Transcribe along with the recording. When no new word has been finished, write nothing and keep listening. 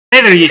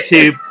Hey there,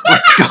 YouTube.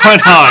 What's going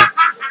on?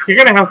 You're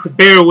gonna have to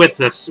bear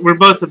with us. We're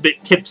both a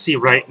bit tipsy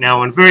right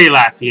now and very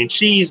laughy, and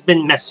she's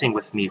been messing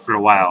with me for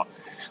a while.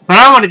 But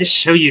I wanted to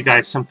show you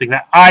guys something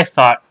that I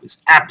thought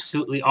was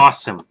absolutely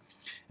awesome.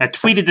 I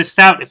tweeted this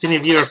out if any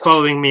of you are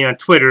following me on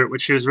Twitter,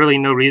 which there's really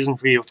no reason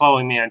for you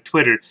following me on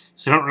Twitter,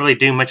 so I don't really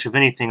do much of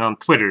anything on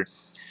Twitter.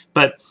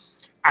 But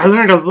I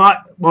learned a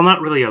lot, well,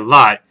 not really a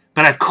lot,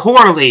 but I've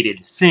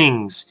correlated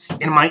things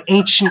in my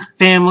ancient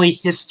family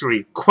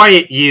history.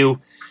 Quiet,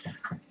 you.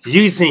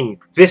 Using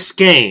this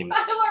game.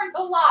 I learned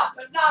a lot,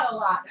 but not a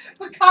lot.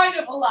 But kind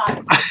of a lot.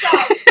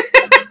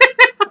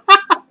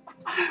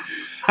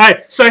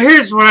 Alright, so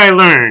here's what I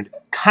learned.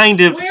 Kind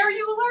of. Where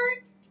you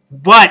learned?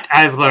 What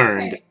I've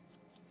learned. Okay.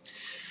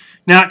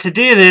 Now, to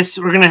do this,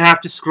 we're going to have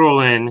to scroll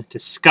in to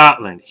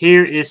Scotland.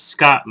 Here is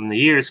Scotland. The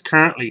year is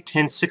currently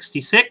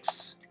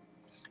 1066.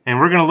 And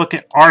we're going to look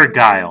at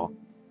Argyle.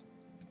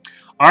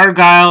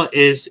 Argyle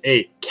is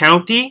a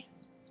county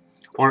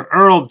or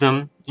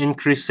earldom in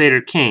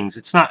Crusader Kings.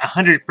 It's not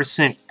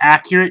 100%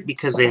 accurate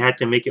because they had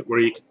to make it where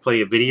you could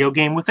play a video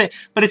game with it,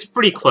 but it's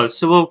pretty close,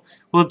 so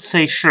we'll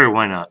say sure,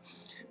 why not.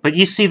 But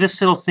you see this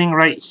little thing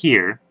right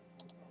here.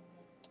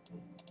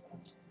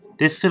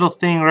 This little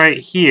thing right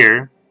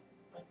here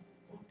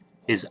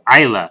is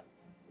Islay.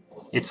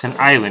 It's an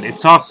island.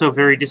 It's also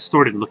very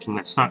distorted looking.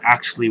 That's not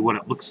actually what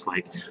it looks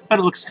like, but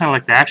it looks kind of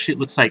like that. Actually, it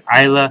looks like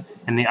Islay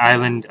and the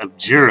island of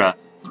Jura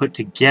put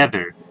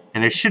together.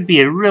 And there should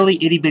be a really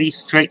itty-bitty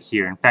strait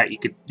here. In fact, you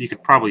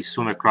could probably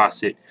swim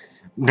across it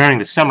during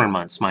the summer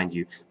months, mind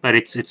you. But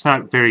it's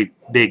not very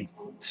big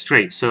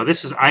strait. So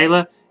this is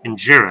Islay and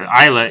Jura.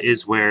 Islay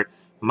is where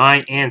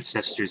my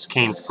ancestors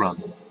came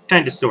from.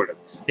 Kind of, sort of.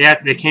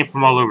 They came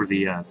from all over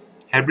the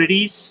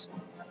Hebrides?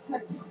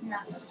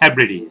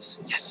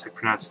 Hebrides. Yes, I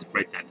pronounced it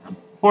right that time.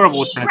 Horrible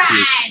with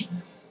pronunciation.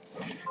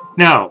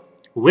 Now,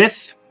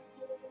 with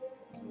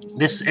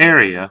this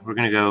area, we're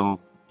going to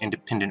go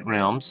independent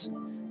realms.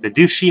 The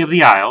Duchy of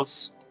the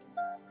Isles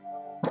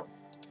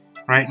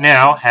right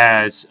now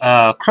has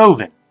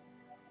Crovan,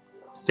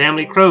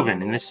 family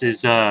Crovan, and this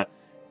is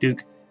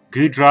Duke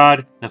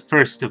Gudrod I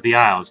of the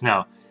Isles.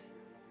 Now,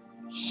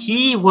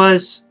 he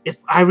was, if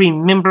I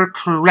remember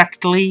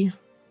correctly,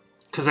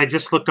 because I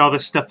just looked all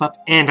this stuff up,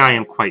 and I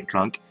am quite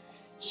drunk,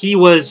 he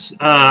was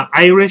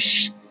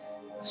Irish,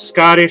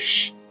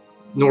 Scottish,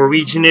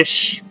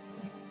 Norwegianish,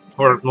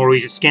 or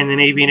Norwegian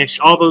Scandinavianish,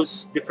 all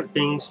those different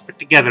things put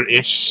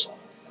together-ish.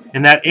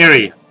 In that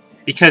area,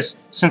 because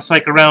since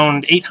like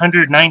around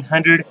 800,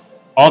 900,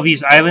 all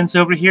these islands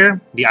over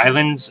here, the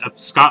islands of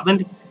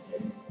Scotland,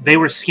 they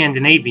were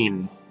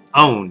Scandinavian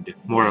owned,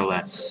 more or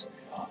less.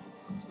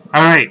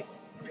 Alright,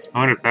 I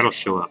wonder if that'll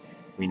show up.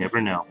 We never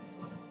know.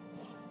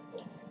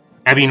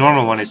 Abby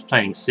Normal One is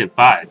playing Civ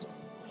 5.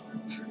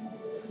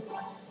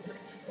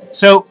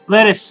 So,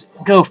 let us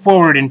go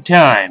forward in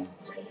time.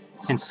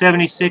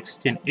 1076,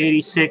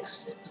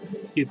 1086,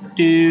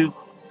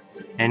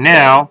 and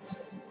now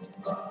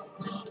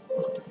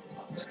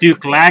it's Duke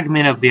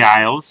Lagman of the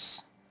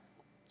Isles,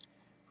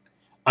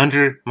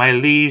 under my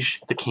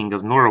liege, the King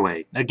of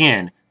Norway.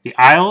 Again, the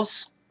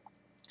Isles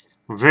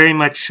were very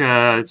much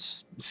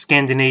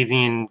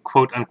Scandinavian,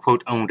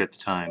 quote-unquote, owned at the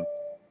time.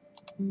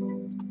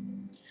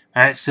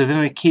 Alright, so then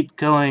we keep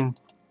going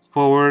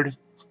forward.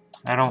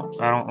 I don't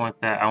want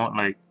that. I want,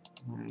 like,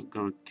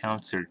 go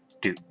counts or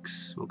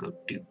dukes. We'll go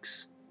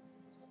dukes.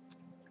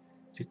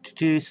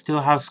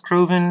 Still House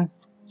Crovan.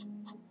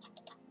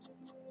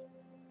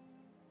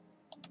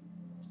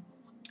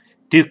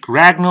 Duke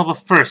Ragnall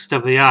I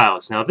of the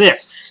Isles. Now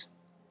this,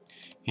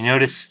 you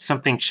notice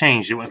something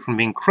changed. It went from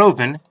being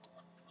Crovan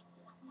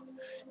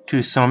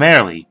to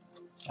Somerley.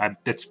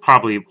 That's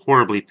probably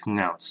horribly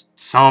pronounced.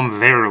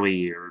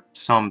 Somverley or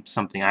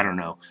something, I don't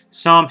know.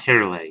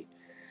 Somherley.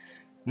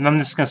 And I'm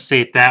just going to say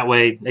it that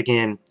way.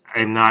 Again,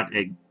 I'm not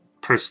a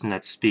person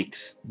that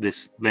speaks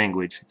this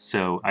language,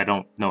 so I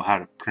don't know how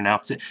to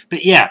pronounce it.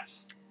 But yeah,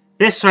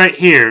 this right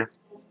here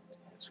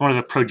is one of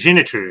the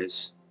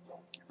progenitors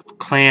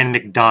Clan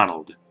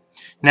MacDonald.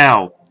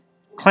 Now,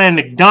 Clan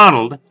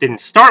MacDonald didn't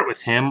start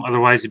with him,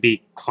 otherwise it'd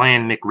be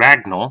Clan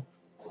MacRagnall.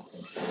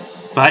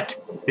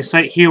 But this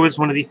right here was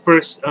one of the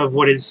first of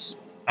what is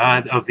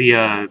of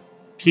the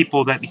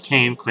people that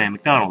became Clan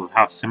MacDonald of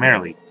House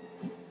Somerley.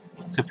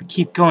 So if we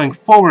keep going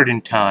forward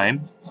in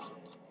time,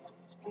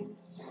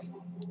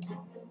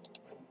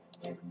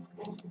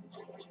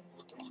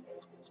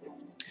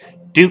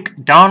 Duke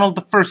Donald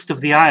I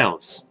of the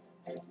Isles.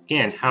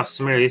 Again, House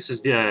Somerley, this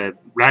is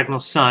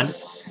Ragnall's son.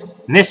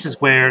 And this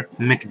is where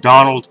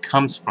MacDonald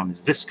comes from,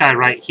 is this guy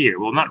right here.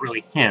 Well, not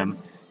really him,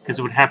 because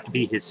it would have to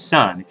be his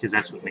son, because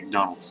that's what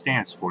MacDonald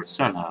stands for,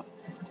 son of.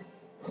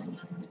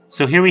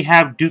 So here we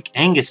have Duke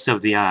Angus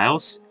of the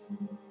Isles,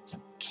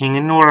 King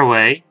of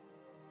Norway.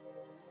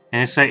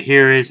 And this right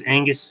here is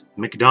Angus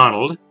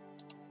MacDonald.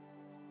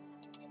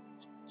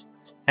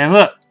 And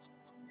look,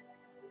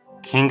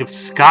 King of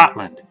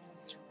Scotland.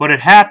 What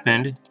had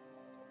happened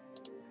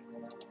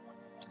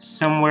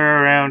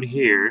somewhere around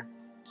here,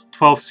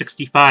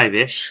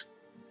 1265-ish,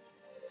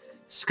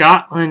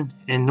 Scotland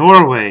and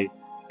Norway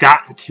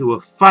got into a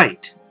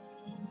fight.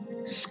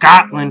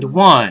 Scotland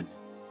won.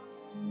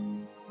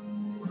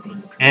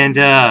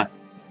 And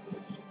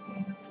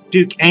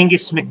Duke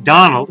Angus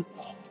MacDonald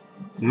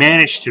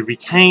managed to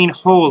retain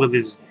hold of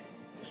his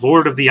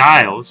Lord of the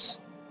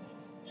Isles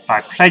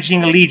by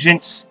pledging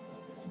allegiance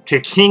to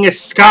King of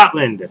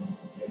Scotland.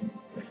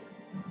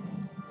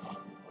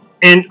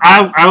 And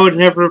I would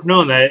never have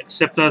known that,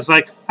 except I was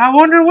like, I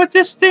wonder what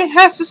this thing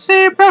has to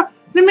say about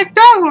the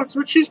MacDonalds,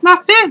 which is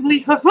my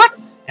family.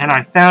 And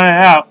I found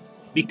it out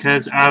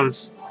because I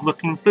was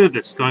looking through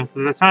this, going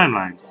through the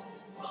timeline,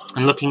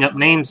 and looking up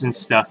names and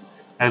stuff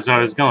as I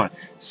was going.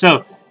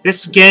 So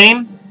this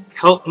game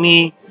helped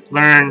me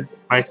learn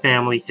my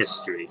family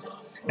history.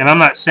 And I'm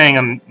not saying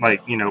I'm,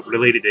 like, you know,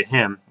 related to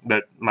him,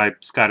 but my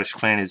Scottish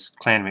clan is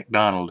Clan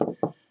MacDonald.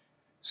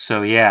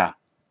 So yeah.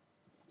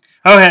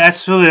 Okay,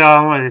 that's really all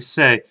I wanted to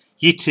say.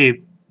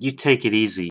 YouTube, you take it easy.